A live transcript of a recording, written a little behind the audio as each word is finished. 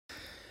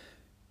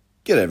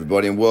G'day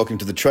everybody and welcome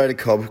to the Trader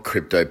Cobb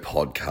Crypto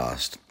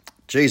Podcast.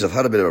 Geez, I've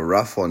had a bit of a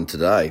rough one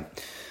today.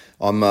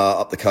 I'm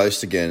up the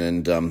coast again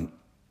and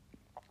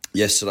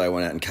yesterday I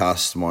went out and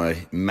cast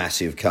my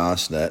massive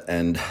cast net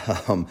and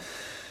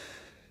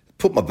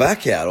put my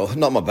back out, or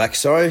not my back,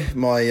 sorry,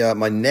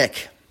 my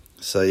neck.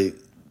 So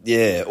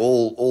yeah,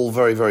 all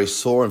very, very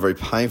sore and very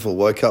painful.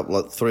 Woke up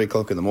like 3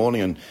 o'clock in the morning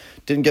and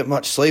didn't get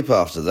much sleep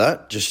after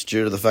that, just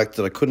due to the fact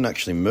that I couldn't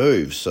actually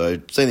move. So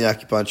seen the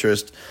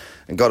acupuncturist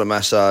and got a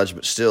massage,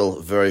 but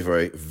still very,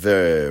 very,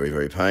 very,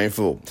 very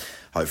painful.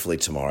 Hopefully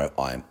tomorrow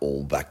I am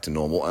all back to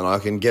normal and I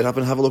can get up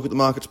and have a look at the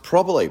markets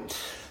properly.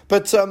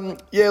 But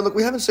look,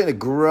 we haven't seen a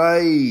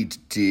great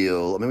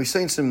deal. I mean, we've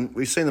seen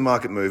the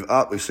market move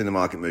up, we've seen the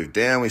market move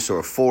down. We saw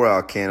a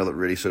 4-hour candle that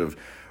really sort of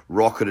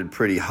rocketed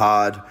pretty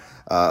hard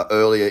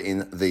earlier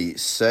in the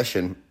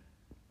session.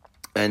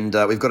 And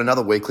we've got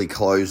another weekly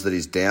close that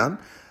is down.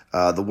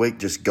 The week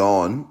just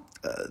gone,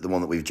 the one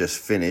that we've just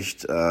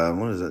finished,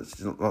 what is it?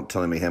 It's not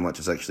telling me how much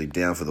it's actually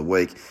down for the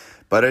week,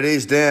 but it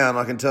is down,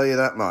 I can tell you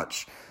that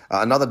much.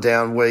 Another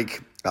down week,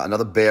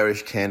 another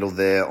bearish candle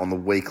there on the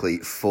weekly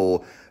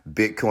for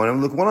Bitcoin.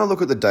 And look, when I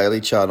look at the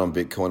daily chart on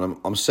Bitcoin,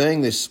 I'm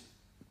seeing this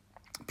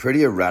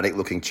pretty erratic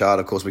looking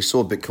chart. Of course, we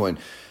saw Bitcoin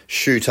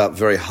shoot up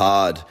very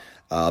hard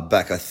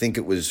back, I think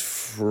it was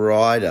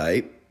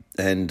Friday,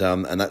 and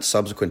that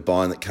subsequent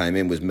buying that came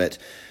in was met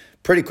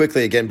pretty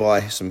quickly again by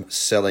some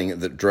selling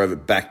that drove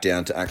it back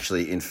down to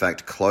actually, in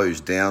fact, close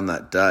down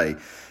that day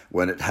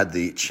when it had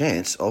the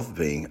chance of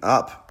being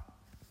up.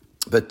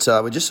 But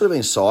we've just sort of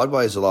been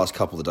sideways the last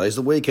couple of days.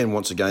 The weekend,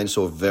 once again,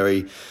 saw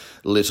very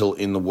little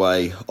in the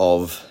way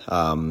of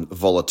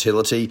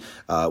volatility.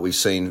 We've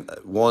seen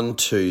 1,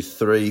 2,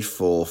 3,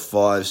 4,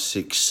 5,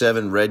 6,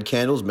 7 red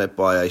candles met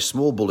by a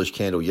small bullish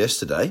candle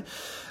yesterday.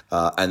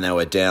 And now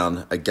we're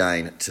down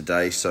again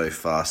today so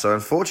far. So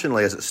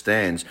unfortunately, as it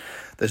stands,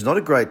 there's not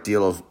a great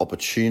deal of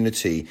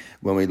opportunity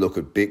when we look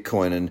at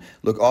Bitcoin. And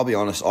look, I'll be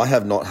honest, I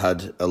have not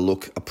had a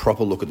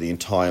proper look at the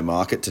entire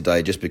market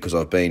today just because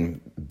I've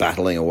been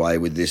battling away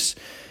with this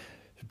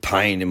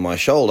pain in my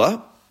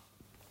shoulder.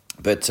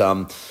 But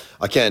I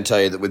can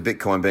tell you that with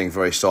Bitcoin being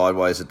very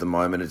sideways at the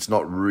moment, it's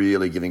not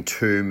really giving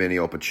too many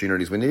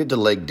opportunities. We needed to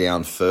leg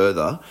down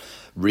further,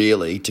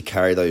 really, to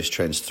carry those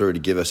trends through to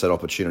give us that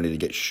opportunity to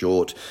get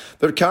short.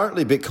 But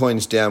currently,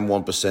 Bitcoin's down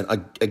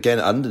 1%, again,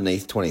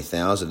 underneath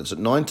 20,000. It's at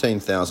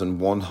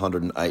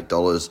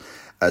 $19,108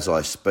 as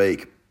I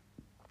speak.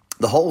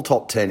 The whole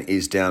top 10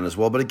 is down as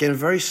well, but again,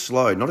 very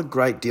slow. Not a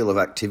great deal of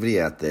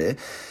activity out there.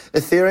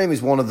 Ethereum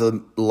is one of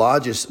the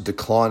largest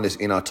decliners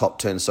in our top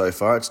 10 so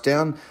far. It's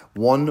down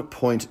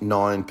 1.9% at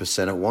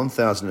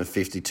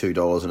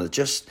 $1,052, and it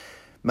just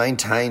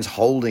maintains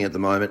holding at the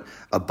moment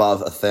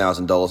above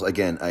 $1,000.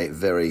 Again, a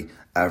very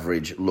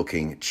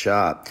average-looking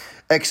chart.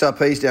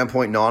 XRP is down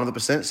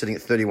 0.9%, sitting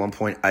at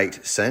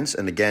 31.8 cents.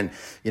 And again,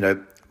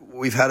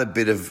 we've had a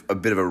bit of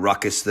a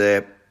ruckus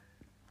there.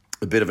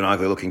 A bit of an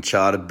ugly-looking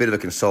chart, a bit of a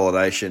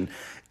consolidation.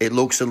 It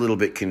looks a little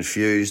bit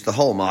confused. The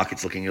whole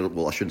market's looking,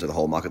 well, I shouldn't say the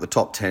whole market. The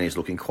top 10 is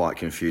looking quite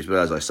confused. But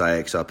as I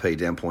say, XRP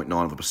down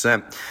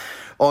 0.9%.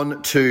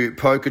 On to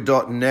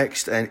Polkadot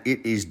next, and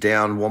it is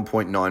down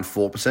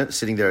 1.94%,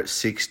 sitting there at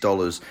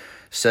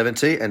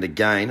 $6.70. And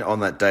again,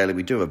 on that daily,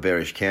 we do have a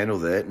bearish candle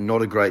there.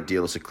 Not a great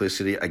deal of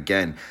cyclicity.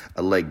 Again,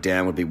 a leg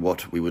down would be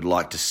what we would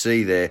like to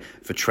see there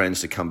for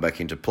trends to come back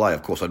into play.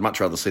 Of course, I'd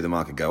much rather see the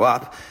market go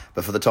up,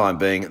 but for the time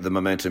being, the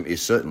momentum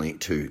is certainly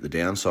to the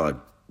downside.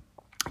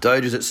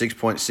 Doge is at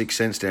 6.6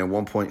 cents, down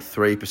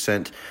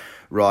 1.3%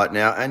 right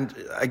now. And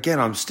again,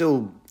 I'm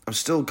still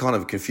kind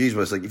of confused.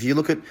 But it's like, if you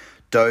look at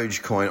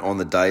Dogecoin on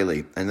the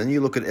daily, and then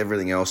you look at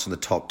everything else in the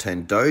top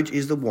 10, Doge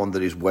is the one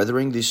that is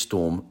weathering this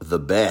storm the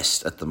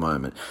best at the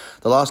moment.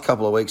 The last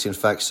couple of weeks, in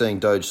fact, seeing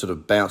Doge sort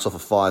of bounce off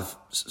of 5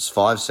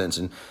 cents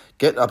and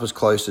get up as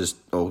close as,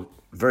 or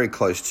very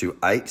close to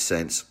 8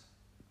 cents.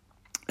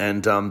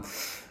 And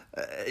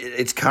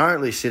it's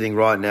currently sitting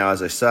right now,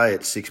 as I say,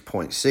 at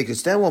 6.6.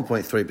 It's down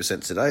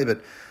 1.3% today,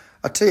 but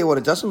I tell you what,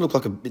 it doesn't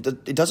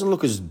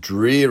look as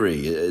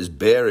dreary, as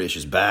bearish,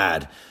 as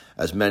bad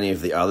as many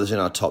of the others in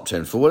our top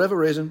 10 for whatever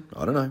reason.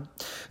 I don't know.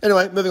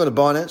 Anyway, moving on to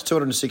Binance,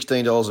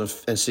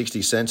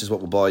 $216.60 is what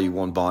will buy you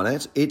one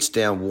Binance. It's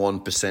down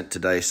 1%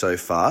 today so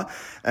far.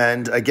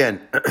 And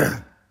again,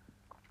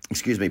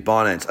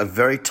 Binance, a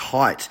very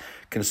tight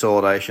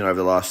consolidation over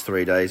the last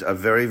 3 days, a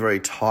very, very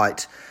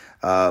tight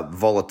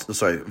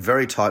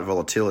very tight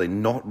volatility,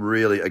 not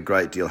really a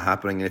great deal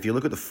happening. And if you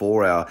look at the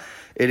 4-hour,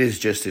 it is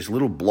just this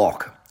little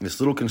block,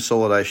 this little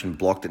consolidation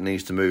block that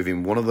needs to move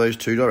in one of those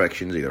two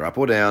directions, either up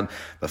or down.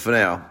 But for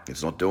now,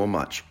 it's not doing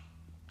much.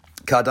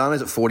 Cardano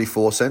is at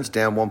 44 cents,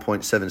 down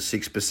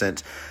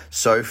 1.76%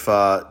 so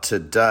far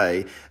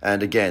today.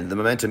 And again, the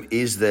momentum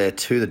is there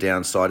to the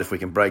downside. If we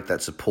can break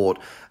that support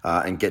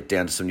and get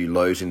down to some new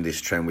lows in this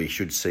trend, we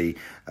should see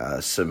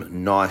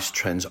some nice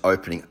trends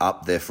opening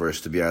up there for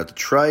us to be able to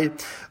trade.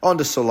 On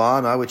to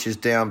Solana, which is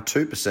down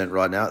 2%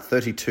 right now at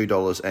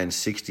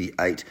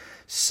 $32.68.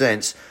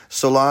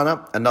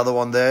 Solana, another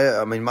one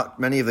there. I mean,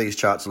 many of these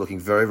charts are looking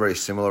very, very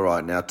similar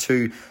right now.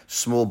 Two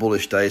small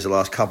bullish days the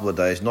last couple of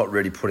days, not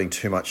really putting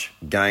too much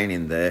gain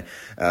in there.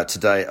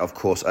 Today, of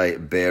course, a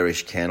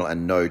bearish candle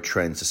and no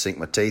trends to sink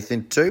my teeth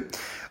into.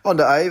 On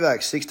to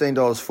AVAX,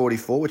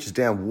 $16.44, which is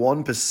down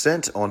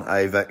 1% on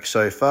AVAX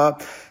so far.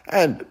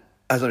 And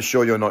as I'm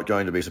sure you're not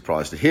going to be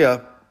surprised to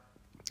hear,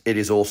 it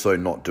is also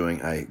not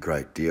doing a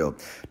great deal.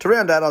 To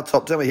round out our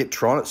top 10, we hit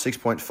Tron at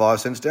 6.5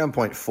 cents, down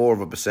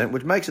 0.4%,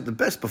 which makes it the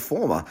best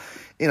performer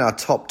in our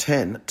top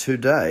 10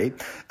 today.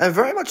 And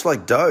very much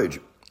like Doge,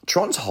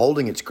 Tron's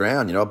holding its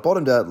ground. You know, it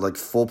bottomed out like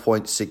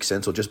 4.6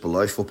 cents or just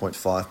below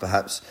 4.5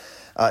 perhaps.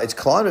 It's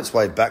climbed its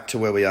way back to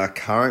where we are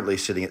currently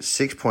sitting at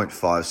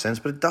 6.5 cents,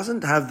 but it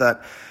doesn't have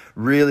that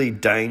really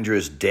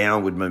dangerous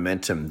downward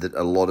momentum that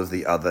a lot of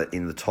the other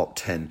in the top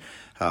 10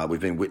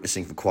 we've been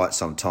witnessing for quite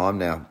some time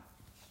now.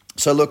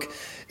 So look,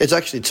 it's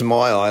actually, to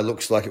my eye,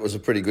 looks like it was a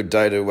pretty good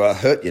day to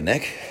hurt your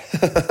neck.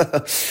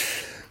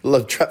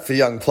 Love trap for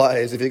young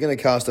players. If you're going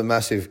to cast a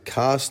massive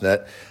cast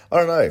net, I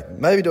don't know,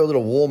 maybe do a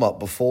little warm-up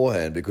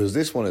beforehand, because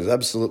this one has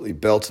absolutely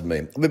belted me.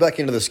 I'll be back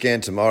into the scan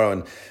tomorrow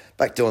and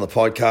back doing the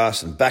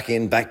podcast and back.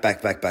 And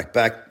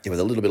with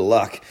a little bit of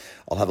luck,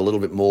 I'll have a little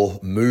bit more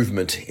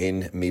movement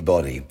in me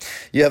body.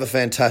 You have a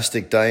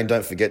fantastic day, and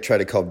don't forget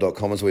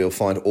tradercobb.com is where you'll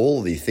find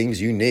all the things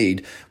you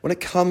need when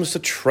it comes to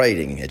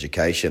trading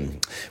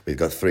education. We've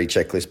got 3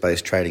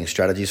 checklist-based trading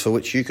strategies for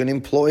which you can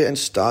employ and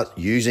start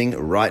using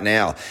right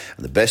now.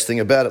 And the best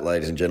thing about it,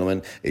 ladies and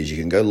gentlemen, is you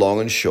can go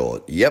long and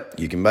short. Yep,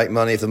 you can make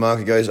money if the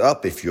market goes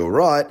up, if you're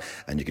right,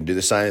 and you can do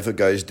the same if it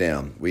goes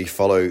down. We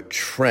follow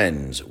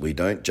trends. We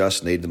don't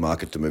just need the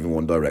market to move in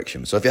one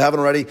direction. So if you haven't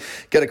already,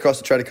 get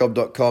across to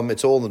tradercobb.com.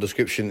 It's all in the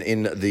description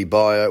in the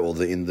bio,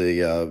 or in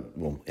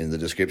the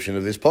description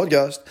of this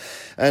podcast,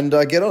 and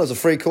get on as a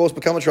free course.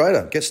 Become a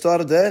trader. Get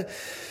started there.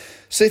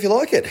 See if you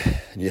like it,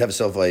 and you have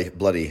yourself a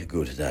bloody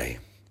good day.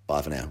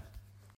 Bye for now.